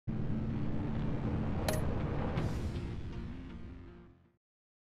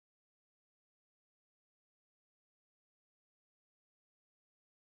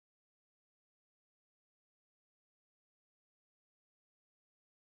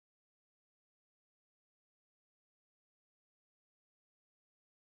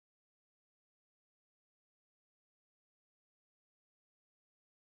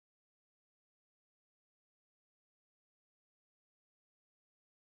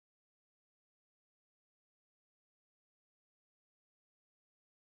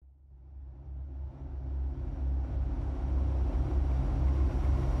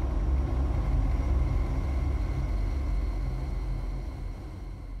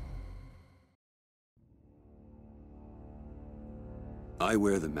I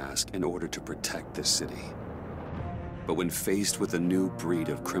wear the mask in order to protect this city. But when faced with a new breed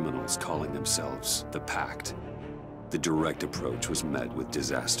of criminals calling themselves the Pact, the direct approach was met with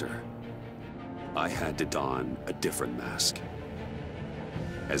disaster. I had to don a different mask.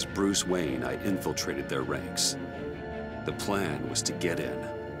 As Bruce Wayne, I infiltrated their ranks. The plan was to get in,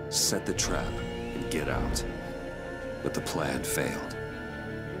 set the trap, and get out. But the plan failed.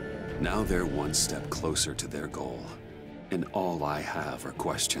 Now they're one step closer to their goal, and all I have are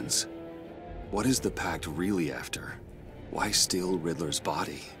questions. What is the Pact really after? Why steal Riddler's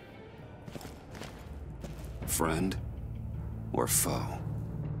body? Friend or foe?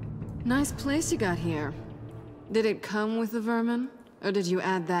 Nice place you got here. Did it come with the vermin, or did you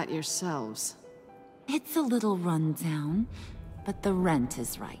add that yourselves? It's a little run down, but the rent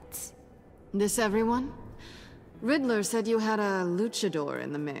is right. This everyone? Riddler said you had a luchador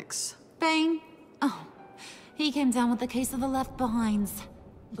in the mix. Bane? Oh, he came down with a case of the left-behinds.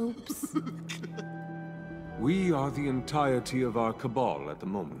 Oops. We are the entirety of our cabal at the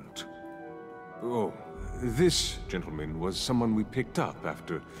moment. Oh, this gentleman was someone we picked up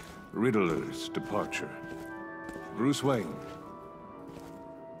after Riddler's departure. Bruce Wayne.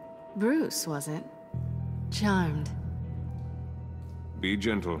 Bruce, was it? Charmed. Be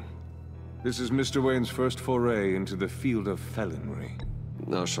gentle. This is Mr. Wayne's first foray into the field of felonry.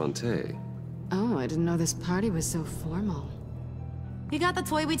 Enchanté. Oh, I didn't know this party was so formal. You got the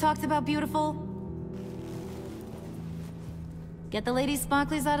toy we talked about, beautiful? Get the lady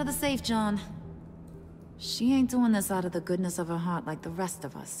sparklies out of the safe, John. She ain't doing this out of the goodness of her heart like the rest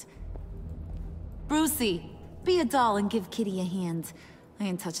of us. Brucey, be a doll and give Kitty a hand. I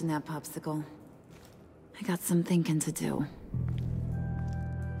ain't touching that popsicle. I got some thinking to do.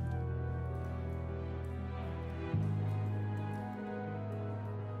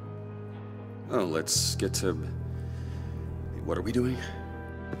 Oh, let's get to... What are we doing?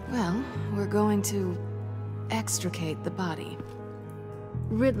 Well, we're going to extricate the body.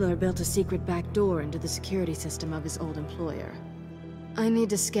 Riddler built a secret back door into the security system of his old employer. I need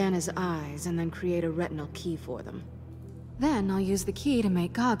to scan his eyes and then create a retinal key for them. Then I'll use the key to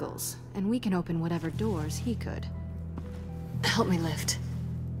make goggles, and we can open whatever doors he could. Help me lift.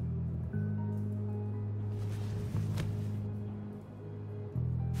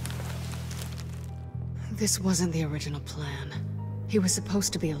 This wasn't the original plan. He was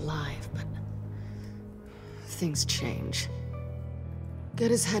supposed to be alive, but things change. Get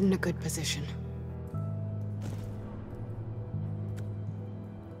his head in a good position.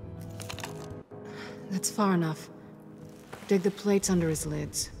 That's far enough. Dig the plates under his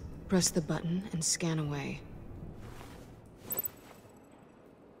lids, press the button, and scan away.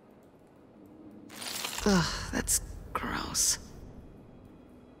 Ugh, that's gross.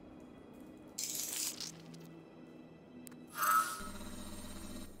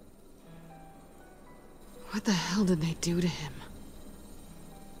 What the hell did they do to him?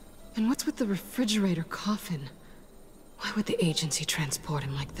 And what's with the refrigerator coffin? Why would the agency transport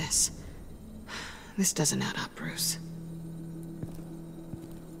him like this? This doesn't add up, Bruce.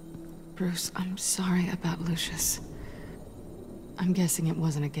 Bruce, I'm sorry about Lucius. I'm guessing it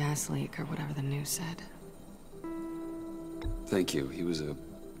wasn't a gas leak or whatever the news said. Thank you. He was a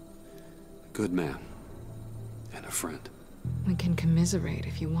good man. And a friend. We can commiserate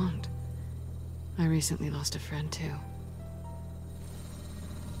if you want. I recently lost a friend, too.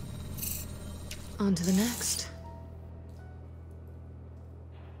 On to the next.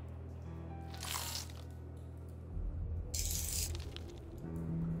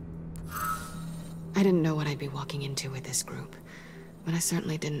 I didn't know what I'd be walking into with this group, but I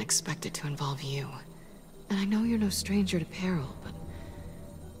certainly didn't expect it to involve you. And I know you're no stranger to peril, but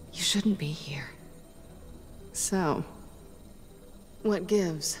you shouldn't be here. So, what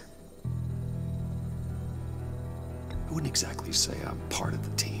gives? I wouldn't exactly say I'm part of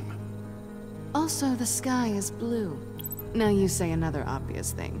the team. Also, the sky is blue. Now you say another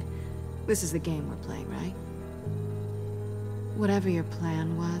obvious thing. This is the game we're playing, right? Whatever your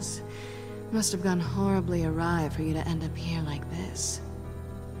plan was, must have gone horribly awry for you to end up here like this.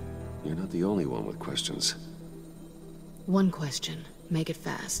 You're not the only one with questions. One question. Make it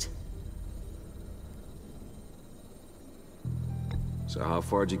fast. So how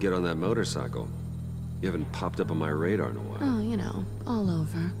far'd you get on that motorcycle? You haven't popped up on my radar in a while. Oh, you know, all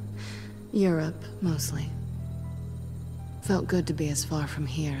over. Europe, mostly. Felt good to be as far from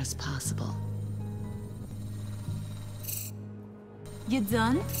here as possible. You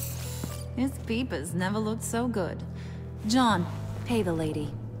done? His peepers never looked so good. John, pay the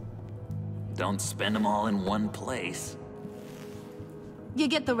lady. Don't spend them all in one place. You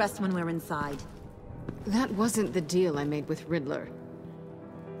get the rest when we're inside. That wasn't the deal I made with Riddler.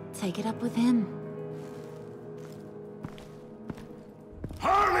 take it up with him.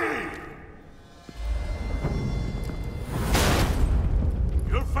 Harley!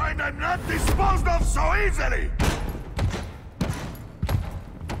 You'll find I'm not disposed of so easily!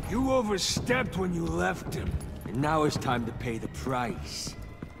 You overstepped when you left him, and now it's time to pay the price.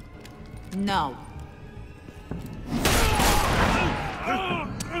 No.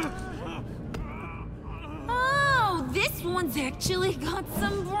 Oh, this one's actually got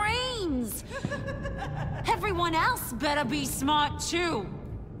some brains! Everyone else better be smart too.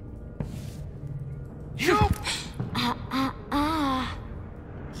 You!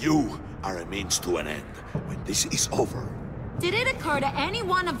 You are a means to an end. When this is over, Did it occur to any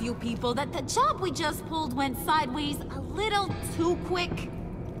one of you people that the job we just pulled went sideways a little too quick?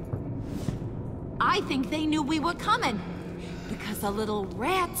 I think they knew we were coming, because a little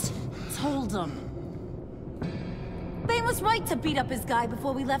rat told them. Bane was right to beat up his guy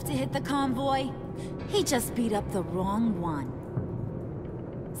before we left to hit the convoy. He just beat up the wrong one.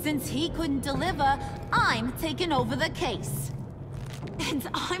 Since he couldn't deliver, I'm taking over the case. And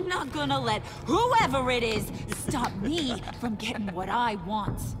I'm not gonna let whoever it is stop me from getting what I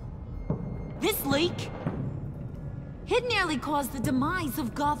want. This leak, it nearly caused the demise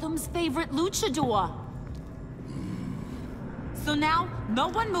of Gotham's favorite luchador. So now, no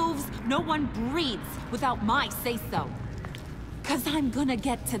one moves, no one breathes without my say-so. 'Cause I'm gonna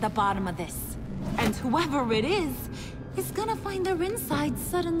get to the bottom of this. And whoever it is gonna find their insides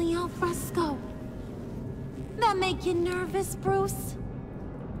suddenly al fresco. That make you nervous, Bruce?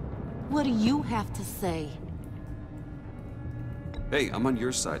 What do you have to say? Hey, I'm on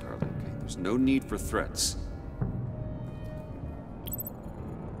your side, Harley, okay? There's no need for threats.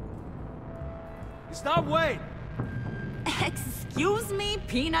 Stop waiting! Excuse me,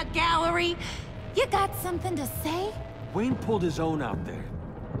 Peanut Gallery? You got something to say? Wayne pulled his own out there.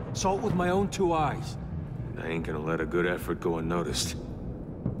 Saw it with my own 2 eyes. I ain't gonna let a good effort go unnoticed.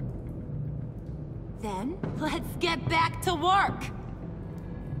 Then, let's get back to work.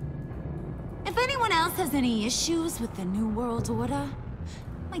 If anyone else has any issues with the New World Order,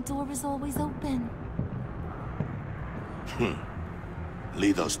 my door is always open.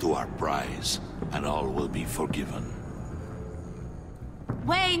 lead us to our prize, and all will be forgiven.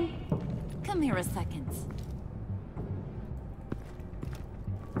 Wayne, come here a second.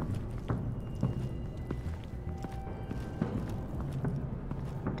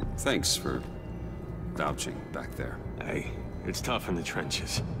 Thanks for vouching back there. Hey, it's tough in the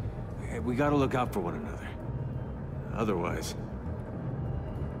trenches. Hey, we gotta look out for one another. Otherwise...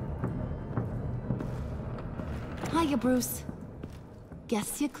 Hiya, Bruce.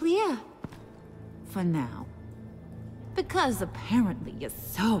 Guess you're clear. For now. Because apparently you're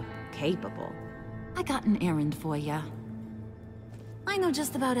so capable. I got an errand for ya. I know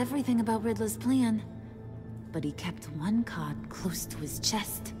just about everything about Riddler's plan. But he kept one card close to his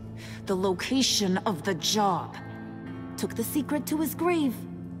chest. The location of the job. Took the secret to his grave.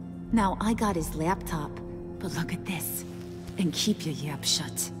 Now I got his laptop. But look at this. And keep your yap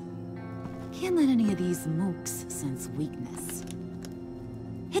shut. Can't let any of these mooks sense weakness.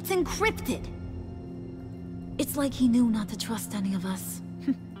 It's encrypted! It's like he knew not to trust any of us.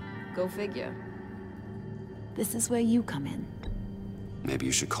 Go figure. This is where you come in. Maybe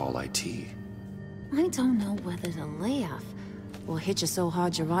you should call IT. I don't know whether to laugh or hit you so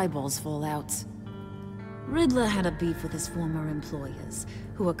hard your eyeballs fall out. Riddler had a beef with his former employers,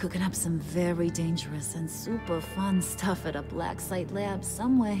 who were cooking up some very dangerous and super fun stuff at a black site lab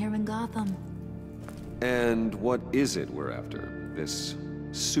somewhere here in Gotham. And what is it we're after? This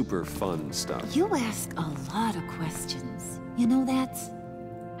super fun stuff? You ask a lot of questions. You know that?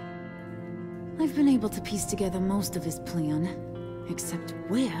 I've been able to piece together most of his plan, except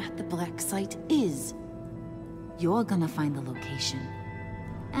where the black site is. You're gonna find the location.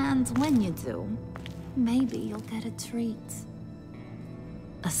 And when you do, maybe you'll get a treat.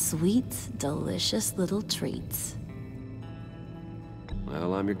 A sweet, delicious little treat.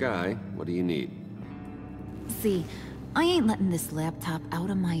 Well, I'm your guy. What do you need? See, I ain't letting this laptop out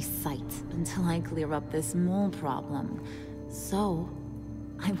of my sight until I clear up this mole problem. So,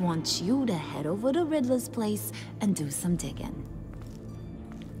 I want you to head over to Riddler's place and do some digging.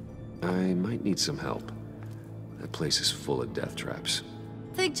 I might need some help. That place is full of death traps.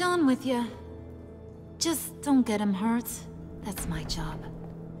 Take John with you. Just don't get him hurt. That's my job.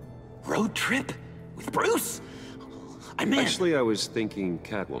 Road trip? With Bruce? I'm in. Actually, I was thinking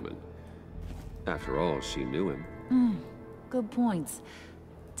Catwoman. After all, she knew him. Good points.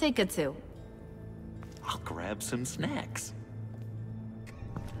 Take her too. I'll grab some snacks.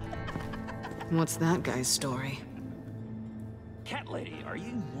 What's that guy's story? Cat lady, are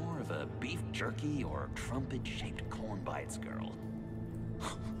you more of a beef jerky or trumpet-shaped corn bites girl?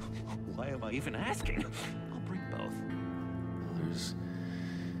 Why am I even asking? I'll bring both. There's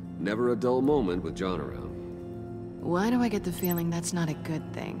never a dull moment with John around. Why do I get the feeling that's not a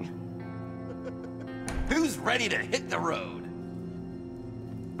good thing? Who's ready to hit the road?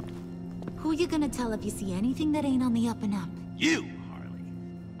 Who you gonna tell if you see anything that ain't on the up and up? You, Harley.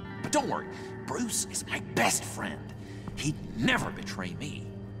 But don't worry, Bruce is my best friend. He'd never betray me.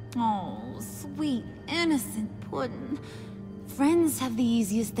 Oh, sweet, innocent puddin'. Friends have the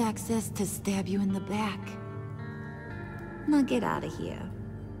easiest access to stab you in the back. Now get out of here.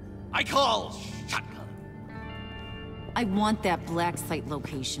 I call shotgun. I want that black site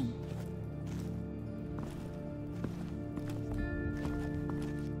location.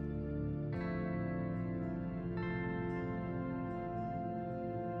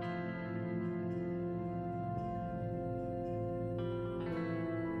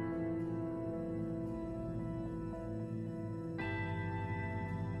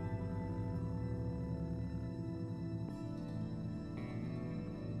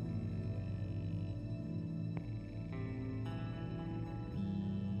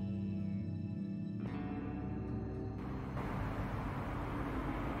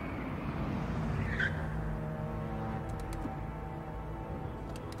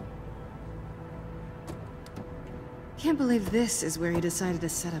 Can't believe this is where he decided to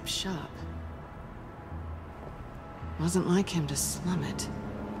set up shop. Wasn't like him to slum it.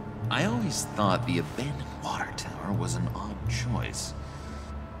 I always thought the abandoned water tower was an odd choice.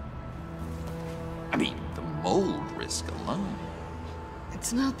 I mean, the mold risk alone.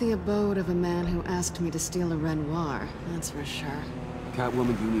 It's not the abode of a man who asked me to steal a Renoir, that's for sure.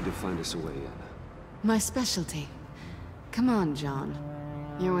 Catwoman, you need to find us a way in. My specialty. Come on, John.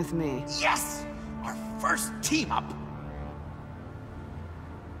 You're with me. Yes! Our first team up!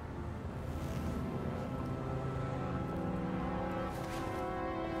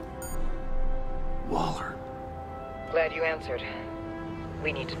 Waller. Glad you answered.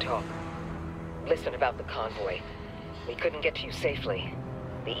 We need to talk. Listen about the convoy. We couldn't get to you safely.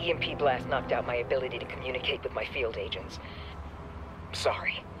 The EMP blast knocked out my ability to communicate with my field agents.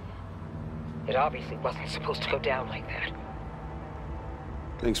 Sorry. It obviously wasn't supposed to go down like that.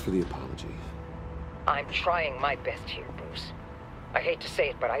 Thanks for the apology. I'm trying my best here, Bruce. I hate to say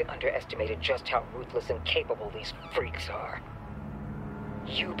it, but I underestimated just how ruthless and capable these freaks are.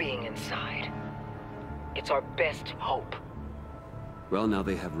 You being inside, it's our best hope. Well, now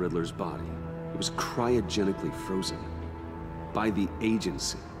they have Riddler's body. It was cryogenically frozen. By the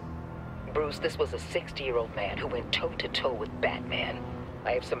agency. Bruce, this was a 60-year-old man who went toe-to-toe with Batman.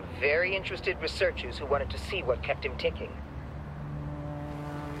 I have some very interested researchers who wanted to see what kept him ticking.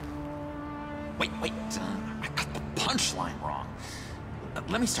 Wait, I got the punchline wrong.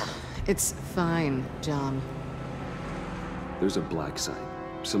 Let me start over. It's fine, John. There's a black site.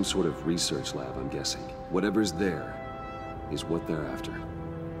 Some sort of research lab, I'm guessing. Whatever's there is what they're after.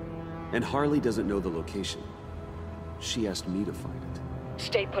 And Harley doesn't know the location. She asked me to find it.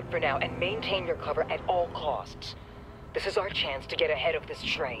 Stay put for now and maintain your cover at all costs. This is our chance to get ahead of this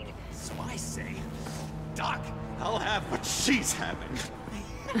train. So I say, Doc, I'll have what she's having.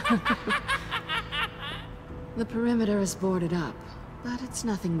 The perimeter is boarded up, but it's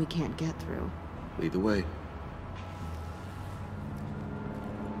nothing we can't get through. Lead the way.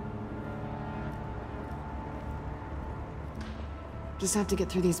 Just have to get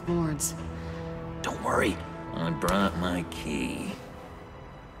through these boards. Don't worry, I brought my key.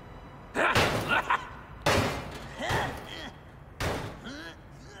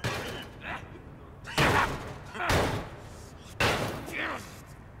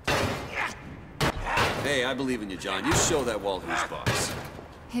 Hey, I believe in you, John. You show that wall who's boss.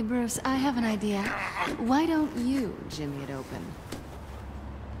 Hey, Bruce, I have an idea. Why don't you jimmy it open?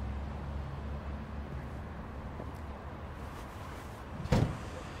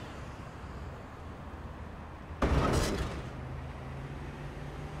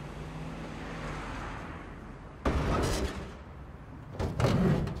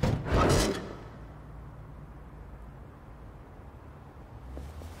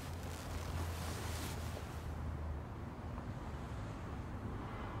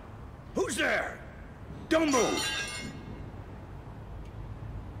 Who's there? Don't move!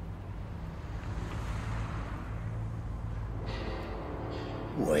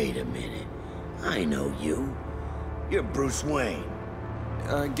 Wait a minute. I know you. You're Bruce Wayne.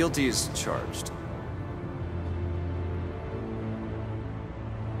 Guilty as charged.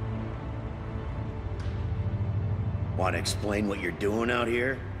 Want to explain what you're doing out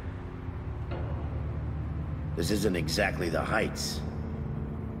here? This isn't exactly the Heights.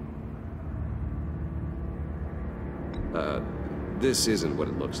 This isn't what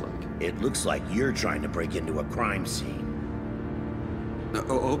it looks like. It looks like you're trying to break into a crime scene.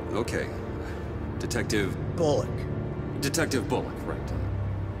 Okay. Detective Bullock. Detective Bullock, right.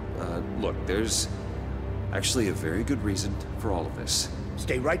 Look, there's actually a very good reason for all of this.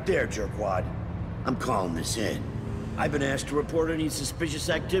 Stay right there, jerkwad. I'm calling this in. I've been asked to report any suspicious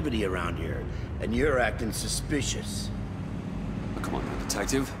activity around here, and you're acting suspicious. Oh, come on now,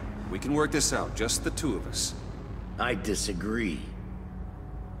 Detective. We can work this out, just the two of us. I disagree.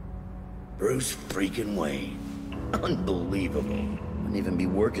 Bruce freaking Wayne. Unbelievable. Wouldn't even be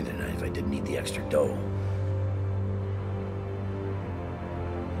working tonight if I didn't need the extra dough.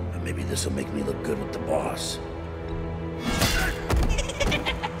 But maybe this'll make me look good with the boss.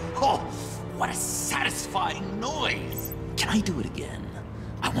 Oh, what a satisfying noise! Can I do it again?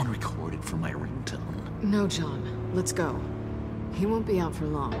 I want to record it for my ringtone. No, John. Let's go. He won't be out for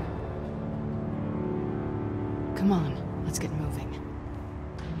long. Come on, let's get moving.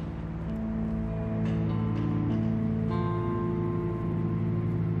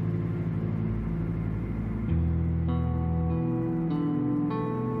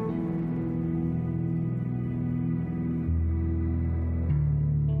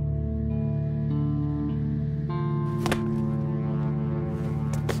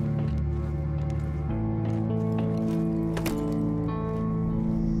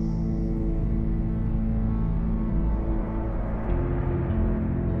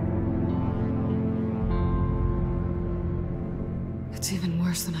 It's even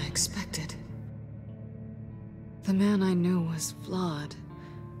worse than I expected. The man I knew was flawed,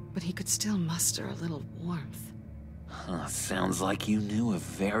 but he could still muster a little warmth. Huh, sounds like you knew a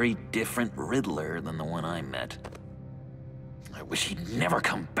very different Riddler than the one I met. I wish he'd never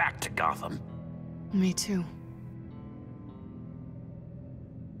come back to Gotham. Me too.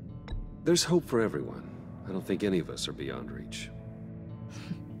 There's hope for everyone. I don't think any of us are beyond reach.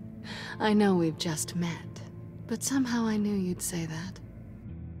 I know we've just met, but somehow I knew you'd say that.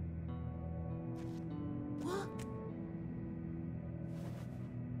 What?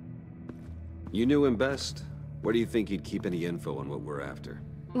 You knew him best. Where do you think he'd keep any info on what we're after?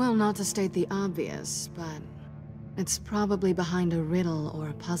 Well, not to state the obvious, but it's probably behind a riddle or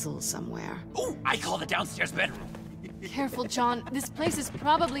a puzzle somewhere. Oh, I call the downstairs bedroom. Careful, John. This place is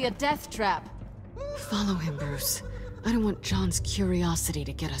probably a death trap. Follow him, Bruce. I don't want John's curiosity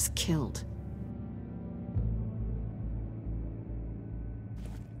to get us killed.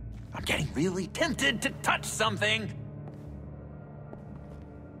 I'm getting really tempted to touch something.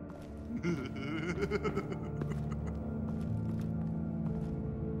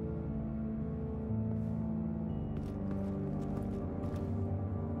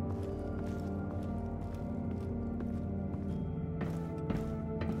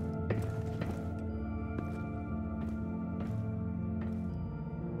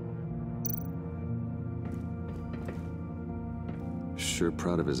 Sure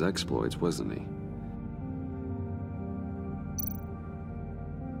proud of his exploits, wasn't he?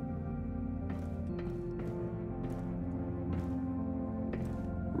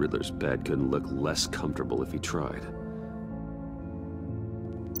 Riddler's bed couldn't look less comfortable if he tried.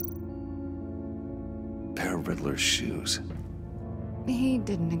 Pair of Riddler's shoes. He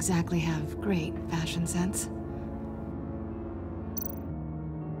didn't exactly have great fashion sense.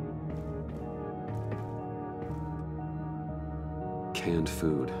 Canned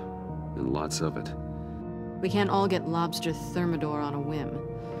food, and lots of it. We can't all get lobster thermidor on a whim.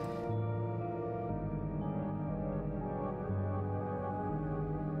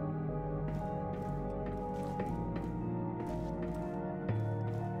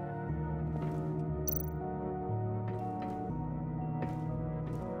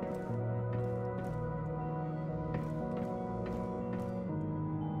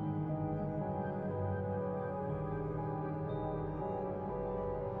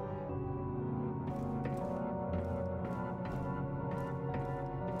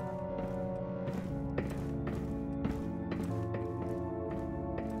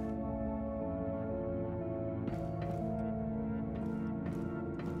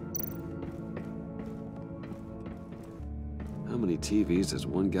 How many TVs does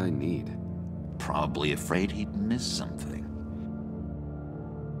one guy need? Probably afraid he'd miss something.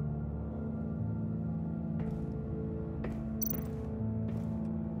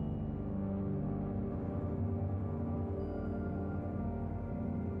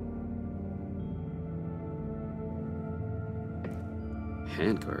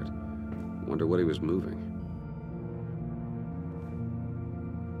 Handcart? Wonder what he was moving.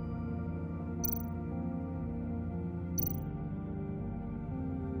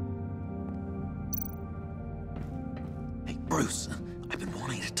 Bruce, I've been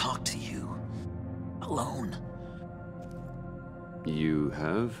wanting to talk to you. Alone. You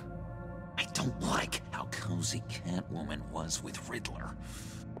have? I don't like how cozy Catwoman was with Riddler.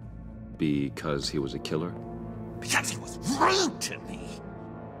 Because he was a killer? Because he was rude to me.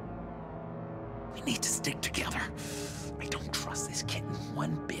 We need to stick together. I don't trust this kitten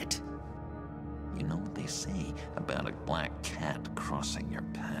one bit. You know what they say about a black cat crossing your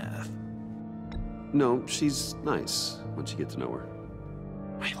path? No, she's nice once you get to know her.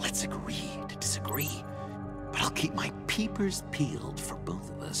 Right, let's agree to disagree. But I'll keep my peepers peeled for both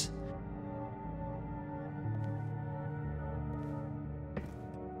of us.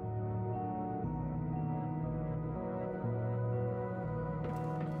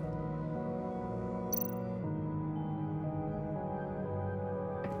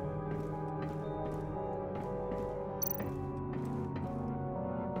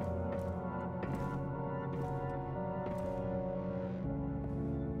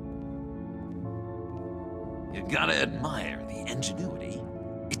 You gotta admire the ingenuity.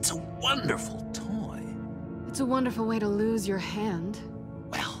 It's a wonderful toy. It's a wonderful way to lose your hand.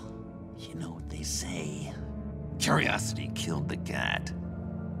 Well, you know what they say. Curiosity killed the cat.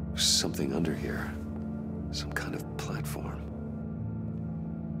 There's something under here. Some kind of platform.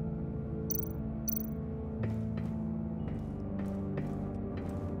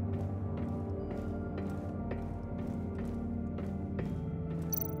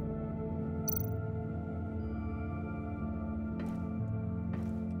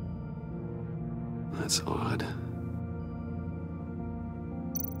 That's odd.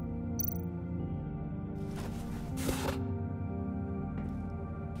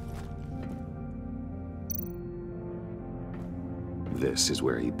 This is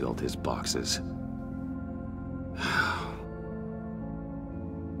where he built his boxes.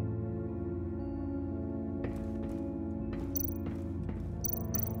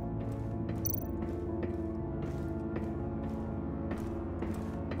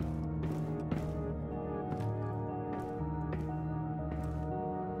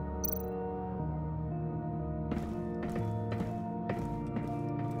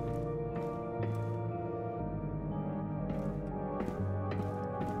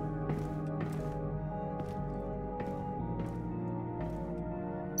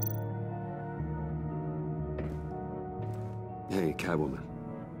 Hey, Catwoman.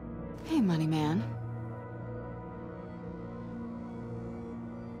 Hey, money man.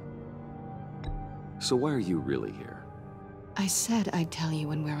 So why are you really here? I said I'd tell you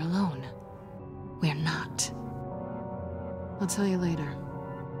when we're alone. We're not. I'll tell you later.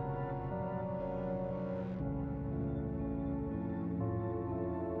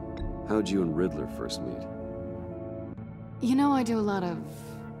 How'd you and Riddler first meet? You know, I do a lot of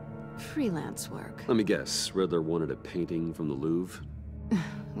freelance work. Let me guess, Riddler wanted a painting from the Louvre?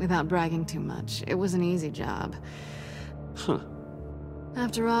 Without bragging too much, it was an easy job. Huh.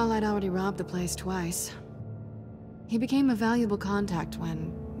 After all, I'd already robbed the place twice. He became a valuable contact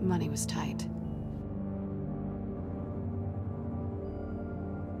when money was tight.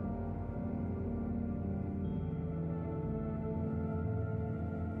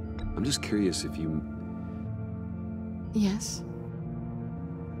 I'm just curious if you Yes?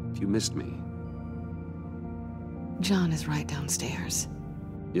 missed me. John is right downstairs.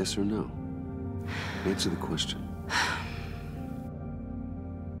 Yes or no? Answer the question.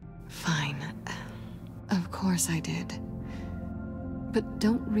 Fine. Of course I did. But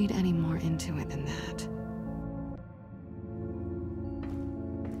don't read any more into it than that.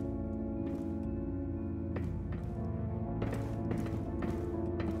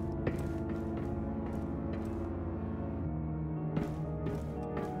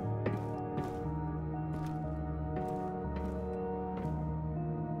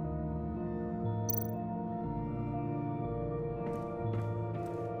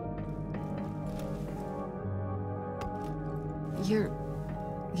 You're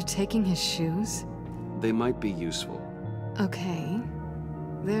taking his shoes? They might be useful. Okay.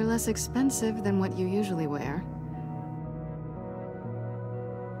 They're less expensive than what you usually wear.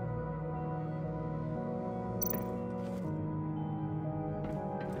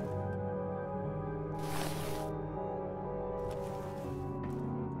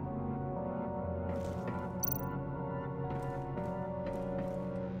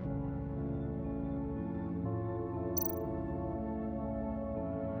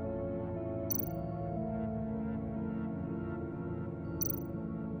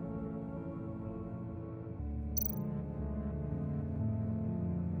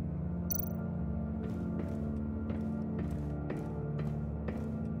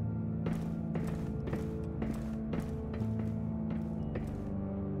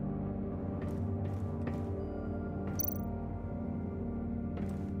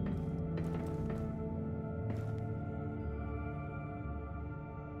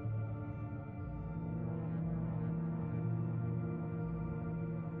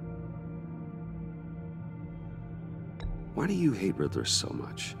 Why do you hate Riddler so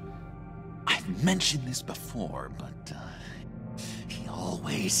much? I've mentioned this before, but he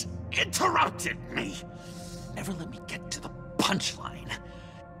always interrupted me. Never let me get to the punchline.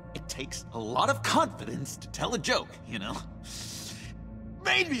 It takes a lot of confidence to tell a joke, you know?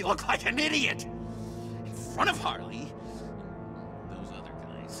 Made me look like an idiot in front of Harley and those other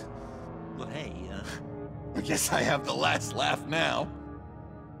guys. But hey, I guess I have the last laugh now.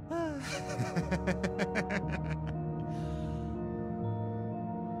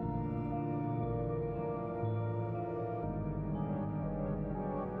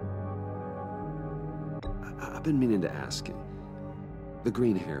 I've been meaning to ask you. The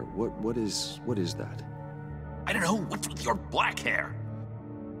green hair, what is that? I don't know, what's with your black hair?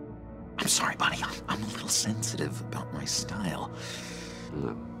 I'm sorry, buddy, I'm a little sensitive about my style.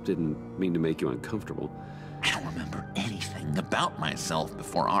 Didn't mean to make you uncomfortable. I don't remember anything about myself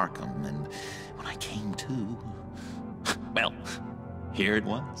before Arkham, and when I came to, well, here it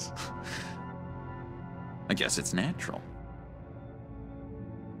was. I guess it's natural.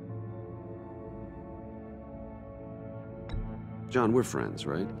 John, we're friends,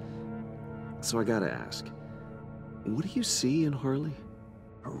 right? So I gotta ask, what do you see in Harley?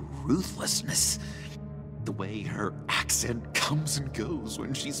 Her ruthlessness. The way her accent comes and goes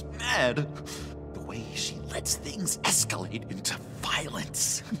when she's mad. The way she lets things escalate into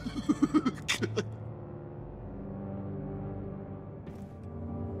violence.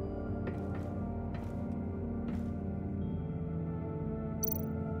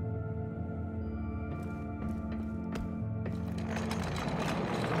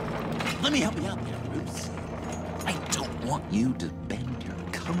 Let me help you out there, Bruce. I don't want you to bend your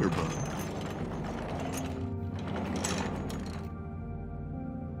collarbone.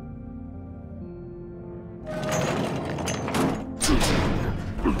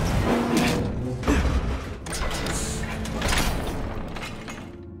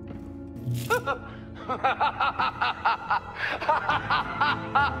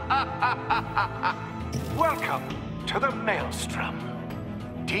 Welcome to the Maelstrom.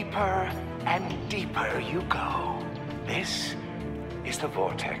 Deeper and deeper you go. This is the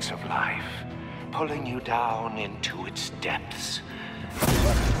vortex of life, pulling you down into its depths.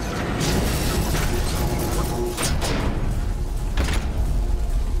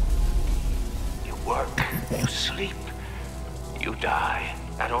 You work, you sleep, you die.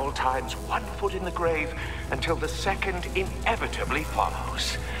 At all times, 1 foot in the grave until the second inevitably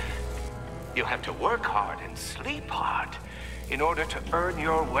follows. You have to work hard and sleep hard in order to earn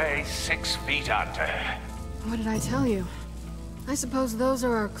your way 6 feet under. What did I tell you? I suppose those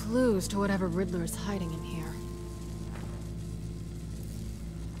are our clues to whatever Riddler is hiding in here.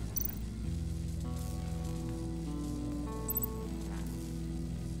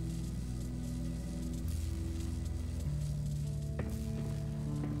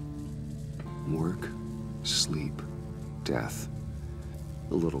 Work, sleep, death.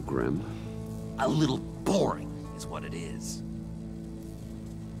 A little grim. A little boring is what it is.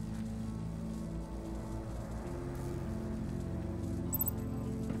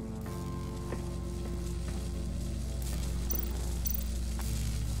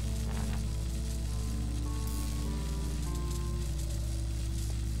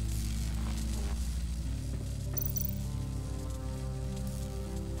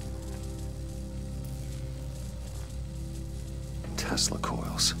 Tesla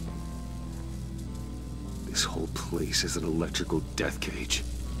coils. This whole place is an electrical death cage.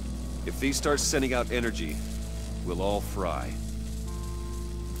 If these start sending out energy, we'll all fry.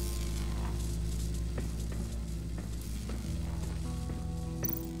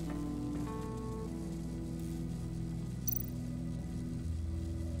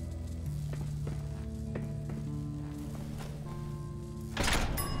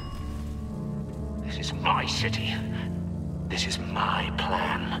 This is my city. This is my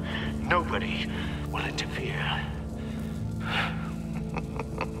plan. Nobody will interfere.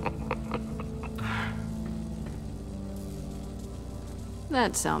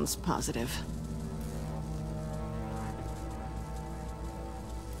 That sounds positive.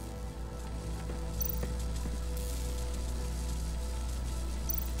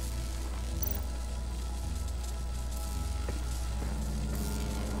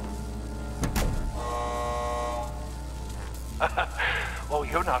 Oh,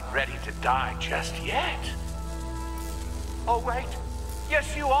 you're not ready to die just yet. Oh, wait.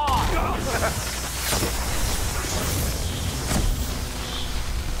 Yes, you are.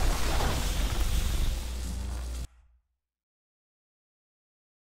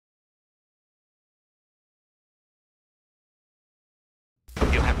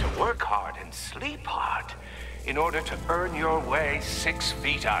 You have to work hard and sleep hard in order to earn your way 6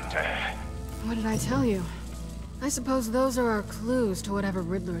 feet under. What did I tell you? I suppose those are our clues to whatever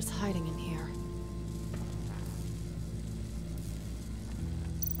Riddler is hiding in here.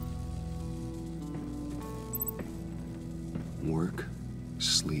 Work,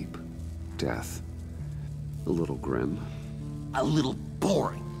 sleep, death. A little grim. A little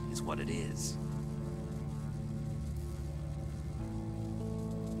boring is what it is.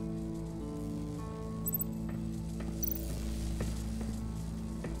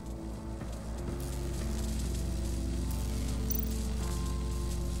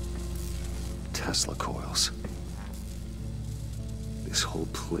 Tesla coils. This whole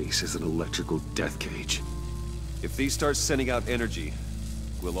place is an electrical death cage. If these start sending out energy,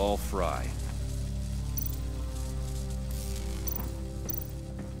 we'll all fry.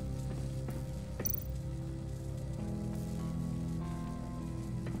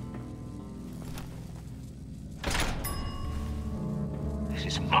 This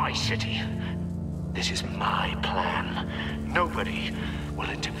is my city. This is my plan. Nobody will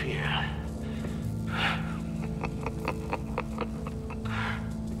interfere.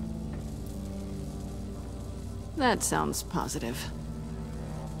 That sounds positive.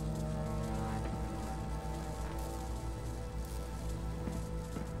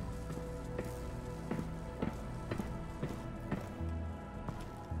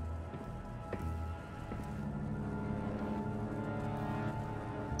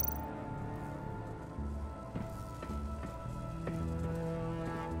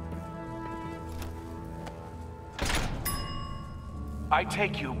 I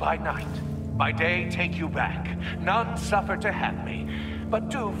take you by night. By day, take you back. None suffer to have me, but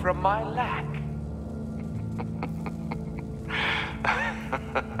do from my lack.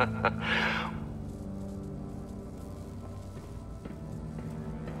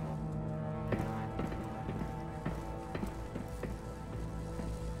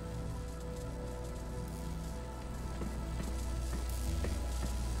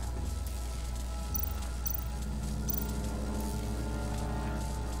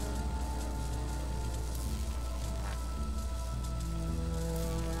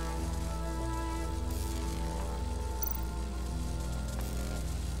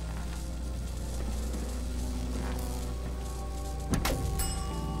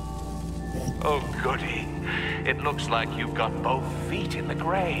 Oh, goody. It looks like you've got both feet in the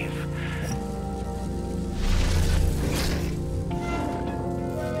grave.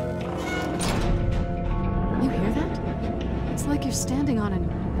 You hear that? It's like you're standing on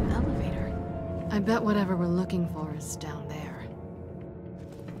an elevator. I bet whatever we're looking for is down there.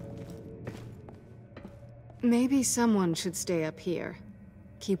 Maybe someone should stay up here.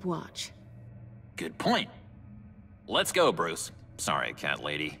 Keep watch. Good point. Let's go, Bruce. Sorry, cat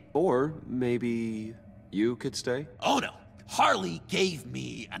lady. Or maybe you could stay? Oh no! Harley gave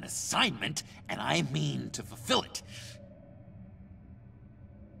me an assignment, and I mean to fulfill it.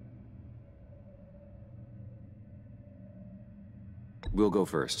 We'll go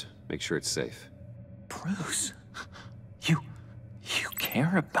first. Make sure it's safe. Bruce, you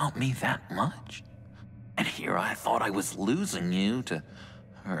care about me that much? And here I thought I was losing you to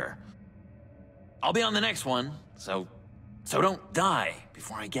her. I'll be on the next one, so don't die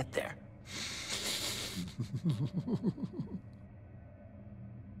before I get there.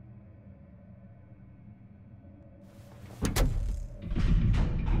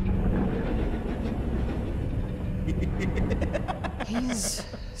 He's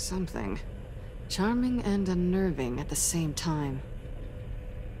something. Charming and unnerving at the same time.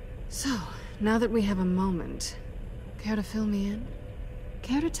 So, now that we have a moment, care to fill me in?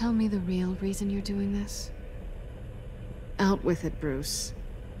 Care to tell me the real reason you're doing this? Out with it, Bruce.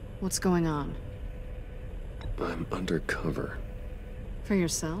 What's going on? I'm undercover. For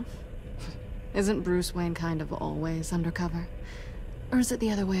yourself? Isn't Bruce Wayne kind of always undercover? Or is it the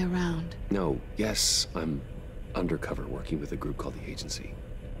other way around? No, yes, I'm undercover working with a group called the Agency.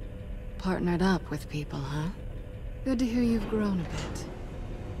 Partnered up with people, huh? Good to hear you've grown a bit.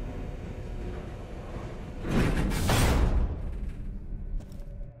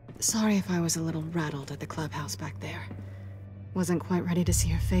 Sorry if I was a little rattled at the clubhouse back there. Wasn't quite ready to see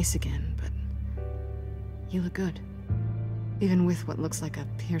your face again, but you look good. Even with what looks like a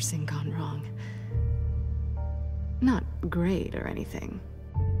piercing gone wrong. Not great or anything,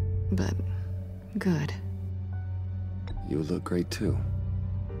 but good. You look great too.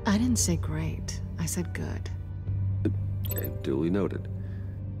 I didn't say great. I said good. Okay, duly noted.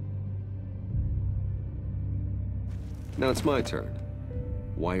 Now it's my turn.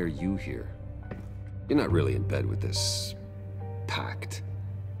 Why are you here? You're not really in bed with this pact.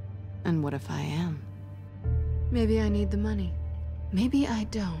 And what if I am? Maybe I need the money. Maybe I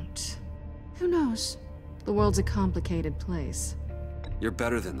don't. Who knows? The world's a complicated place. You're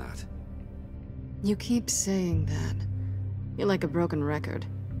better than that. You keep saying that. You're like a broken record.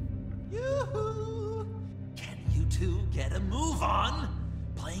 Yoo-hoo! Can you two get a move on?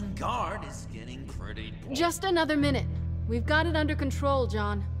 Playing guard is getting pretty boring. Just another minute. We've got it under control,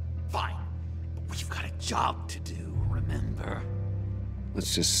 John. Fine. But we've got a job to do, remember?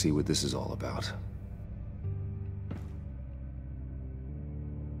 Let's just see what this is all about.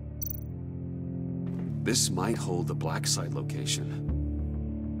 This might hold the black site location.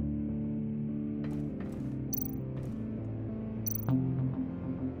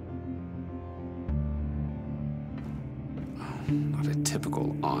 Oh, not a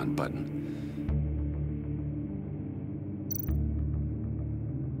typical on button.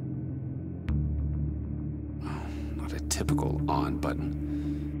 Oh, not a typical on button.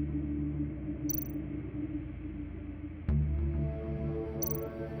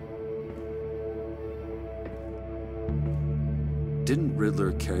 Didn't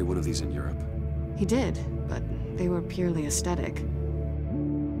Riddler carry one of these in Europe? He did, but they were purely aesthetic.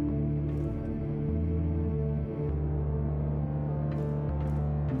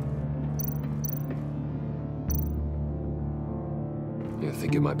 You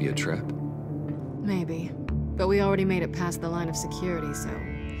think it might be a trap? Maybe. But we already made it past the line of security, so...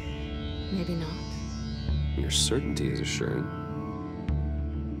 maybe not. Your certainty is assuring.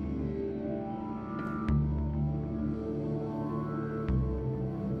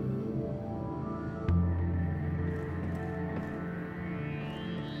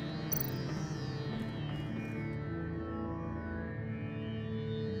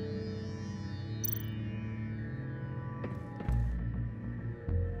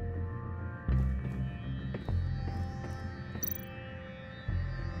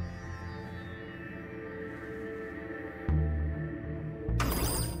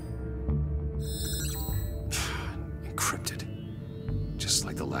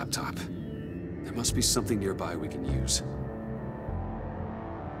 Laptop. There must be something nearby we can use.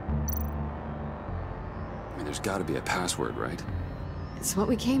 I mean, there's gotta be a password, right? It's what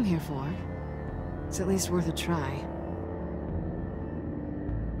we came here for. It's at least worth a try.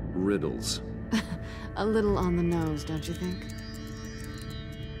 Riddles. A little on the nose, don't you think?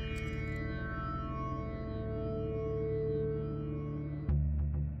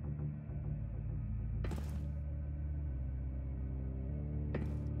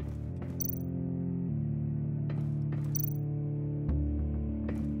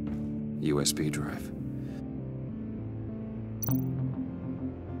 USB drive.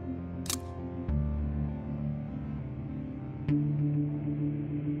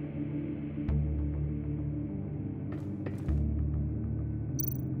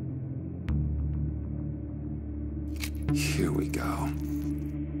 Here we go.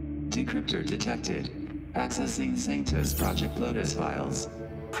 Decryptor detected. Accessing Sanctus Project Lotus files.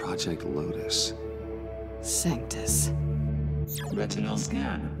 Project Lotus? Sanctus. Retinal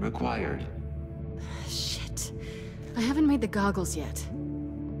scan required. Shit. I haven't made the goggles yet.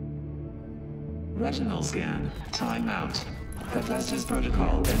 Retinal scan. Timeout. Hephaestus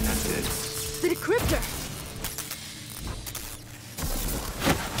protocol enacted. The decryptor!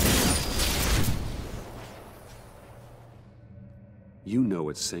 You know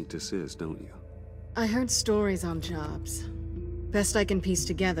what Sanctus is, don't you? I heard stories on jobs. Best I can piece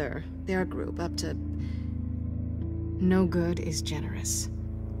together, they're a group up to... no good is generous.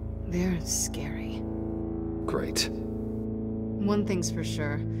 They're scary. Great. One thing's for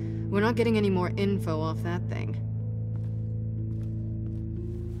sure. We're not getting any more info off that thing.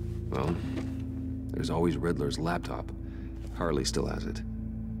 Well, there's always Riddler's laptop. Harley still has it.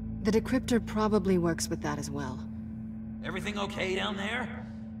 The decryptor probably works with that as well. Everything okay down there?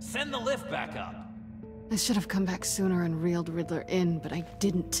 Send the lift back up. I should have come back sooner and reeled Riddler in, but I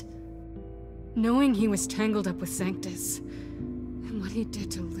didn't. Knowing he was tangled up with Sanctus, and what he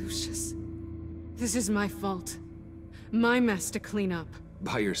did to Lucius. This is my fault. My mess to clean up.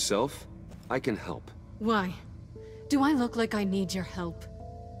 By yourself? I can help. Why? Do I look like I need your help?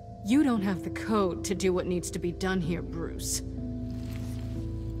 You don't have the code to do what needs to be done here, Bruce.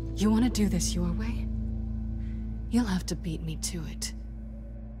 You want to do this your way? You'll have to beat me to it.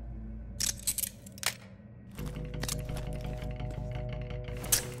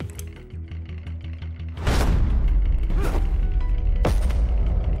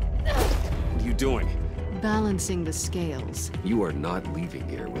 What are you doing? Balancing the scales. You are not leaving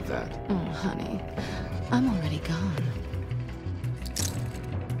here with that. Oh, honey. I'm already gone.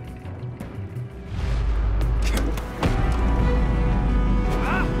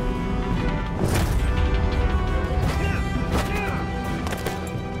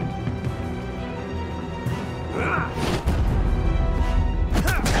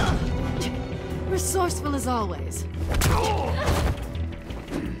 as always.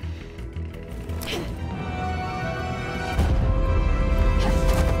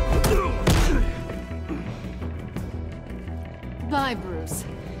 Bye, Bruce.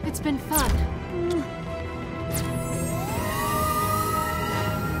 It's been fun.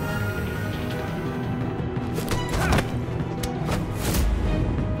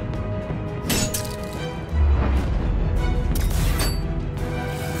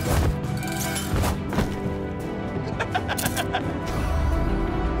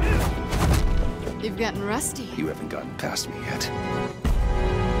 You've gotten rusty. You haven't gotten past me yet.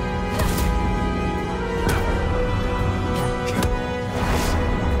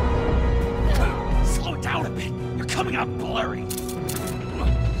 Slow down a bit. You're coming out blurry.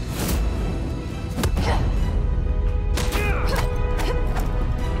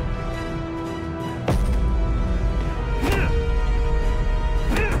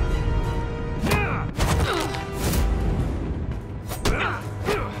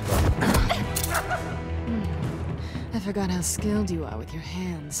 I forgot how skilled you are with your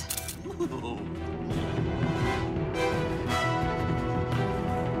hands.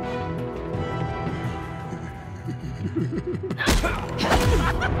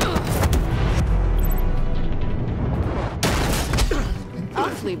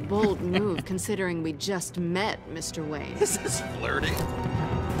 Awfully bold move, considering we just met, Mr. Wayne. This is flirting.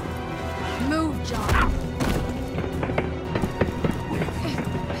 Move, John.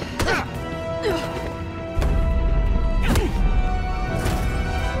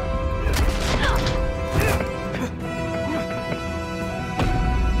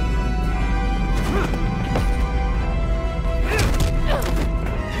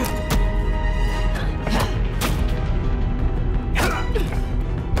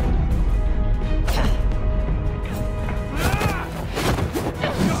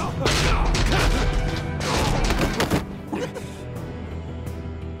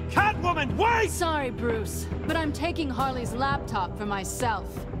 Catwoman, wait! Sorry, Bruce, but I'm taking Harley's laptop for myself.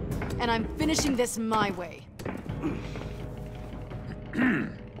 And I'm finishing this my way.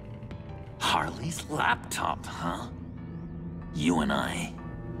 Harley's laptop, huh? You and I,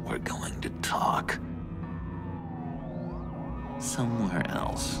 we're going to talk. Somewhere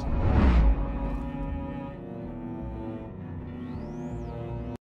else.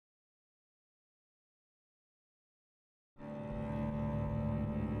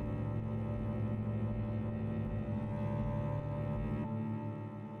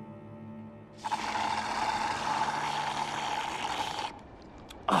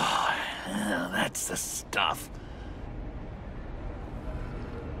 Oh, yeah, that's the stuff.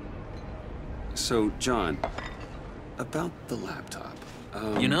 So, John, about the laptop.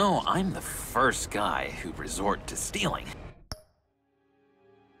 You know, I'm the first guy who resort to stealing.